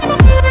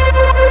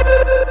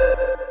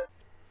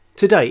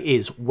Today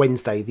is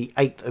Wednesday, the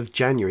 8th of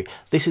January.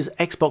 This is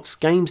Xbox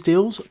Games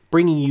Deals,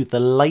 bringing you the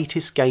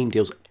latest game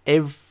deals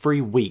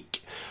every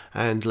week.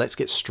 And let's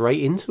get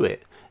straight into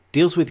it.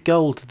 Deals with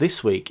gold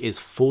this week is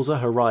Forza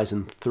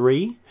Horizon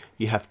 3,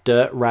 you have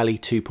Dirt Rally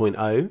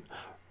 2.0,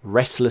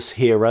 Restless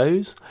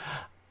Heroes,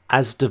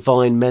 As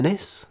Divine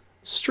Menace,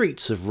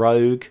 Streets of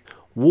Rogue,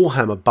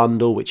 Warhammer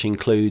Bundle, which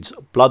includes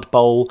Blood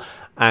Bowl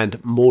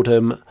and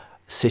Mordum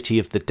City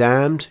of the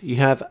Damned. You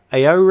have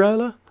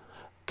Aerola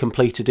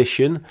Complete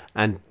Edition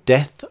and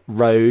Death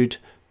Road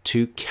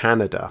to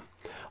Canada.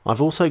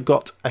 I've also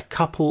got a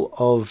couple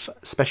of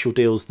special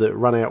deals that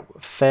run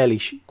out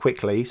fairly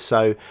quickly,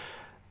 so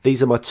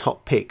these are my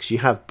top picks. You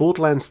have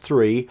Borderlands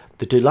 3,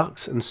 the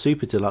Deluxe and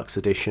Super Deluxe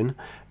Edition.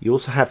 You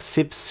also have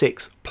Civ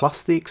 6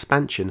 plus the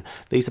expansion.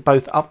 These are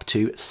both up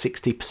to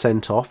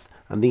 60% off,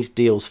 and these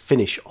deals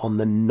finish on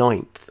the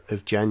 9th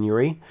of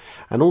January.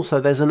 And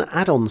also there's an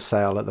add-on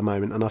sale at the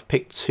moment, and I've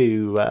picked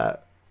two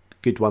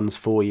good ones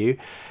for you.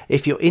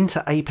 If you're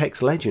into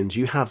Apex Legends,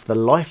 you have the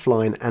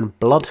Lifeline and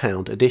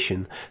Bloodhound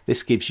edition.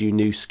 This gives you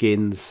new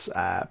skins,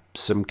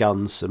 some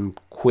guns, some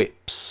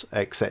quips,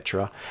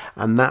 etc.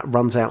 And that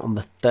runs out on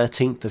the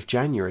 13th of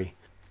January.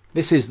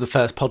 This is the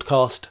first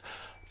podcast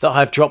that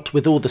I've dropped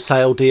with all the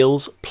sale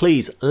deals.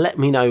 Please let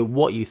me know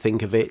what you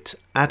think of it.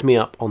 Add me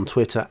up on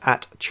Twitter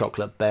at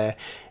Chocolate Bear.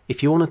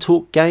 If you want to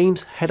talk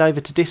games, head over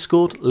to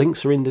Discord.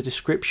 Links are in the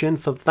description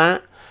for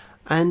that.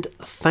 And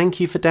thank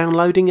you for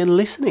downloading and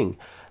listening.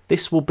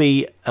 This will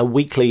be a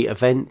weekly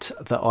event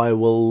that I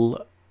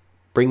will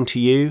bring to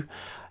you.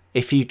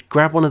 If you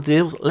grab one of the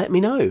deals, let me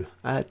know.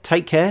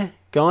 Take care,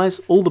 guys.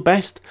 All the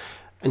best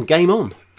and game on.